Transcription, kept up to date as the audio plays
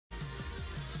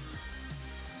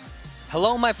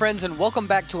Hello my friends and welcome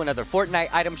back to another Fortnite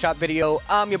item shop video.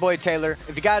 I'm your boy Taylor.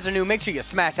 If you guys are new, make sure you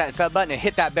smash that sub button and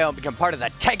hit that bell and become part of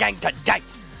the Tay Gang today.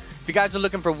 If you guys are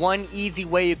looking for one easy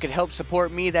way you could help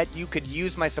support me, that you could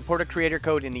use my supporter creator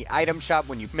code in the item shop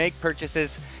when you make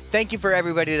purchases. Thank you for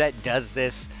everybody that does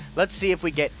this. Let's see if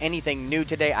we get anything new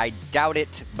today. I doubt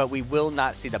it, but we will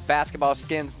not see the basketball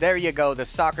skins. There you go, the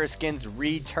soccer skins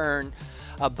return.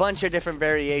 A bunch of different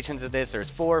variations of this. There's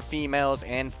 4 females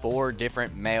and 4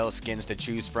 different male skins to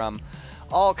choose from.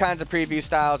 All kinds of preview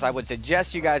styles. I would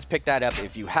suggest you guys pick that up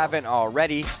if you haven't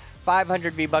already.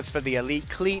 500 V-Bucks for the Elite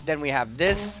Cleat. Then we have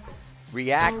this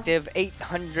Reactive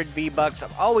 800 V-Bucks.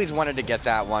 I've always wanted to get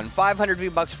that one. 500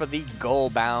 V-Bucks for the Goal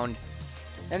Bound.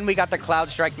 And we got the Cloud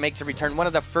Strike makes a return. One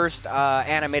of the first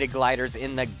animated gliders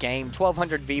in the game.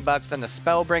 1200 V-Bucks. Then the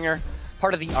Spellbringer,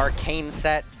 part of the Arcane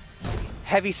set.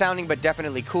 Heavy sounding but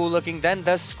definitely cool looking. Then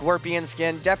the Scorpion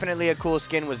skin, definitely a cool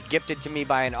skin, was gifted to me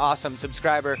by an awesome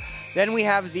subscriber. Then we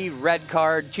have the red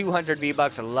card, 200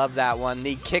 V-Bucks, I love that one.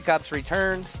 The Kick-Ups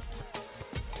returns,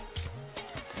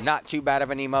 not too bad of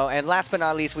an emo. And last but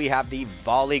not least, we have the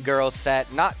Volley Girl set,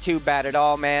 not too bad at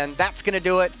all, man. That's gonna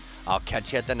do it. I'll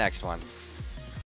catch you at the next one.